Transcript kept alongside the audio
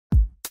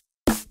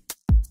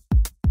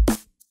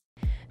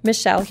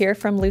Michelle here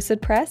from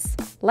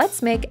Lucidpress.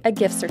 Let's make a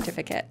gift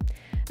certificate.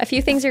 A few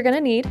things you're going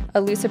to need: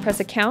 a Lucidpress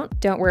account,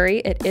 don't worry,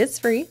 it is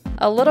free,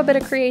 a little bit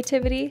of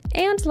creativity,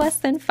 and less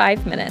than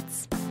 5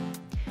 minutes.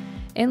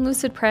 In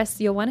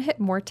Lucidpress, you'll want to hit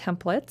more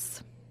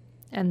templates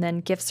and then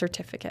gift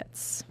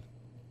certificates.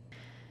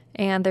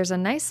 And there's a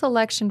nice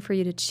selection for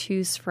you to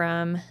choose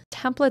from.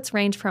 Templates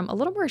range from a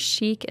little more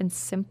chic and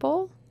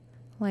simple,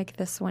 like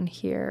this one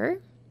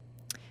here,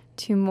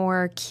 to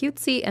more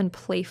cutesy and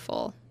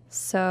playful.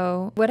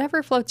 So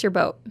whatever floats your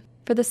boat.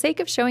 For the sake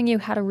of showing you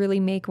how to really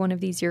make one of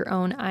these your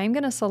own, I'm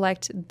going to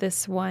select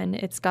this one.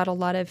 It's got a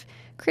lot of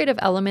creative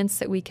elements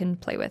that we can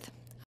play with.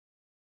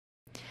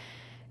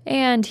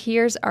 And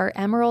here's our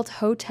Emerald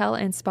Hotel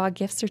and Spa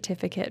gift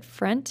certificate,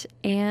 front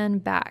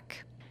and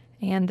back.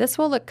 And this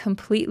will look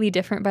completely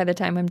different by the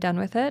time I'm done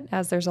with it,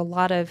 as there's a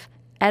lot of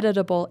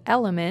editable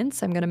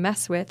elements I'm going to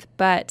mess with,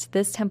 but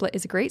this template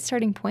is a great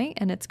starting point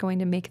and it's going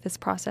to make this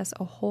process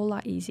a whole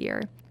lot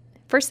easier.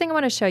 First thing I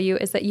want to show you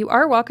is that you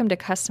are welcome to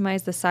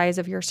customize the size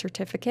of your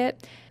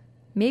certificate.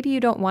 Maybe you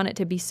don't want it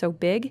to be so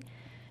big.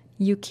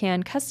 You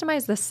can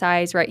customize the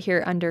size right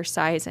here under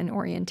size and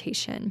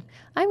orientation.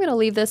 I'm going to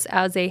leave this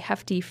as a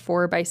hefty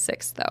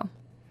 4x6 though.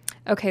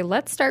 Okay,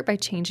 let's start by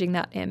changing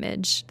that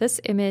image. This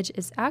image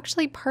is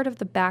actually part of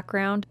the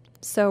background,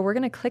 so we're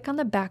going to click on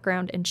the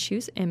background and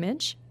choose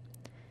image.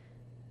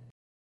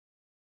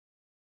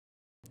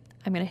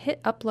 I'm going to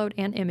hit upload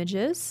and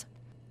images.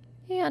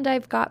 And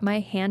I've got my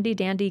handy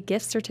dandy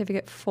gift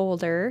certificate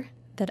folder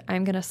that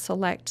I'm going to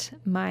select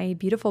my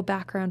beautiful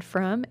background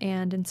from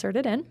and insert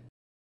it in.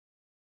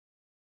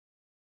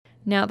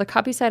 Now the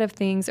copy side of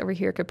things over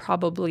here could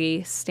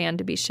probably stand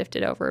to be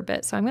shifted over a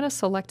bit. So I'm going to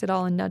select it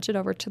all and nudge it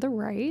over to the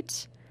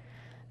right.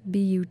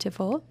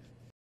 Beautiful.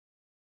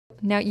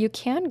 Now you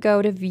can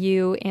go to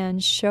view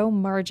and show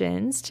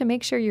margins to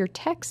make sure your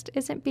text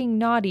isn't being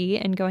naughty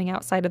and going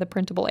outside of the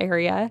printable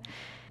area.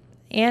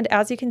 And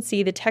as you can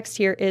see, the text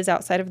here is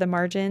outside of the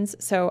margins,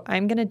 so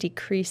I'm going to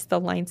decrease the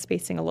line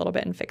spacing a little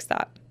bit and fix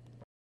that.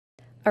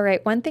 All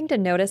right, one thing to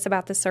notice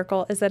about the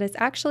circle is that it's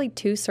actually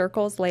 2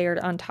 circles layered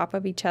on top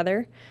of each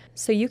other,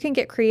 so you can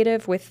get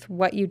creative with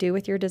what you do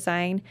with your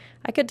design.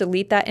 I could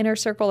delete that inner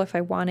circle if I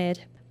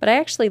wanted, but I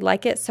actually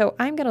like it, so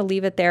I'm going to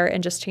leave it there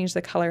and just change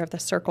the color of the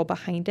circle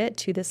behind it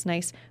to this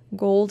nice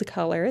gold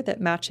color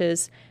that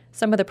matches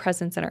some of the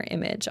presents in our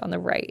image on the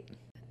right.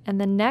 And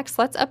then next,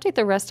 let's update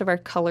the rest of our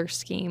color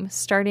scheme,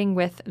 starting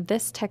with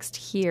this text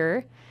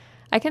here.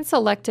 I can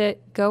select it,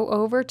 go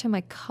over to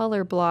my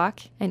color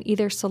block, and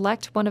either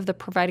select one of the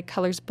provided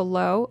colors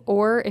below,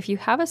 or if you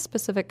have a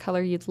specific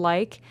color you'd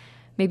like,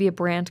 maybe a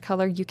brand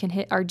color, you can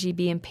hit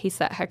RGB and paste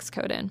that hex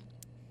code in.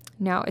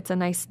 Now it's a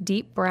nice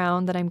deep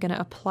brown that I'm going to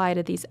apply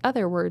to these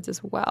other words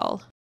as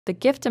well. The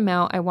gift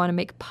amount I want to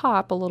make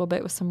pop a little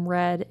bit with some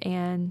red,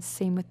 and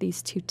same with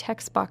these 2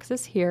 text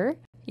boxes here.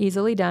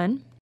 Easily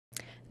done.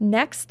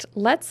 Next,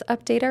 let's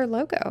update our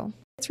logo.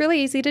 It's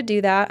really easy to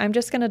do that. I'm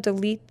just going to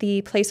delete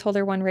the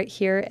placeholder one right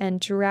here and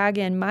drag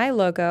in my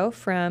logo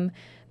from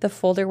the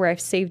folder where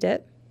I've saved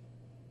it.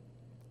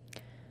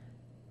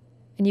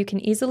 And you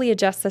can easily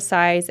adjust the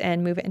size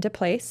and move it into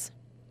place.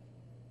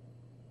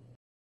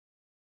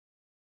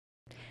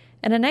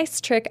 And a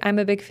nice trick I'm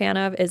a big fan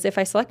of is if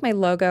I select my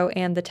logo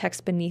and the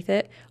text beneath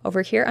it,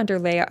 over here under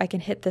layout, I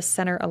can hit the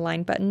center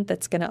align button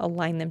that's going to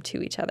align them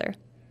to each other.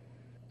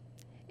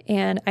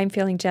 And I'm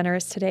feeling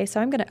generous today, so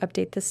I'm going to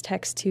update this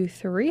text to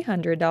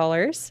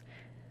 $300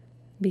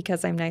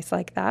 because I'm nice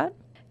like that.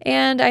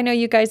 And I know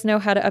you guys know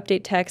how to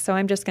update text, so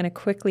I'm just going to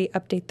quickly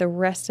update the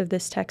rest of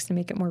this text to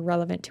make it more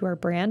relevant to our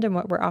brand and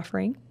what we're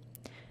offering.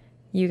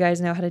 You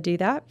guys know how to do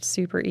that.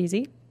 Super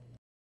easy.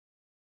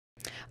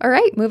 All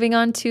right, moving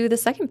on to the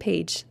second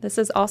page. This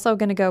is also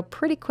going to go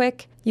pretty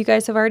quick. You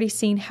guys have already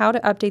seen how to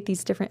update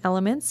these different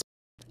elements.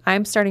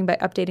 I'm starting by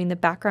updating the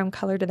background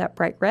color to that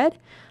bright red.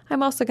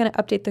 I'm also going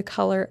to update the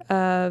color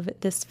of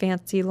this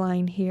fancy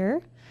line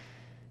here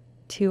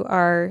to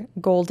our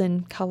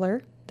golden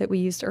color that we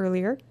used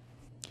earlier.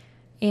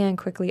 And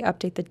quickly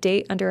update the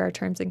date under our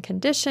terms and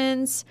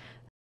conditions.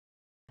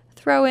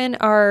 Throw in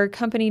our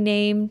company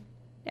name,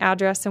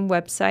 address, and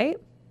website.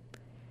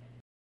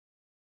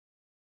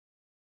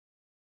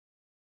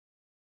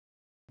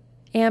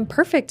 And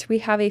perfect, we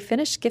have a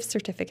finished gift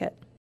certificate.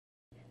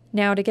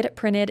 Now to get it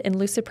printed in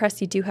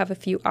Lucidpress, you do have a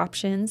few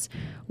options.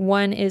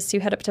 One is to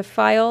head up to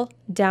File,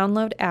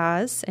 Download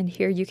As, and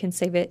here you can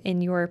save it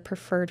in your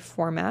preferred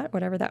format,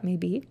 whatever that may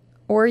be.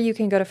 Or you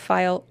can go to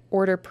File,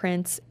 Order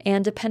Prints,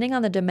 and depending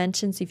on the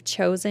dimensions you've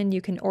chosen, you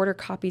can order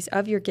copies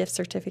of your gift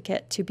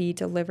certificate to be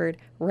delivered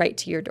right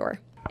to your door.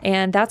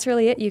 And that's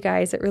really it, you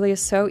guys. It really is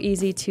so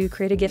easy to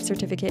create a gift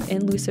certificate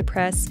in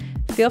Lucidpress.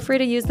 Feel free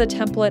to use the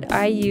template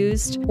I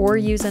used or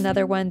use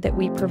another one that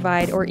we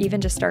provide, or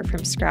even just start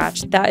from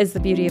scratch. That is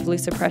the beauty of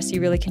Lucidpress. You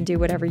really can do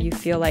whatever you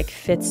feel like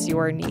fits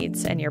your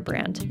needs and your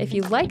brand. If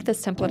you like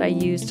this template I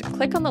used,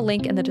 click on the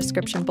link in the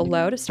description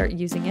below to start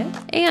using it.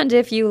 And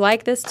if you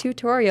like this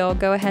tutorial,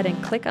 go ahead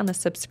and click on the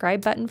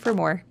subscribe button for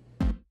more.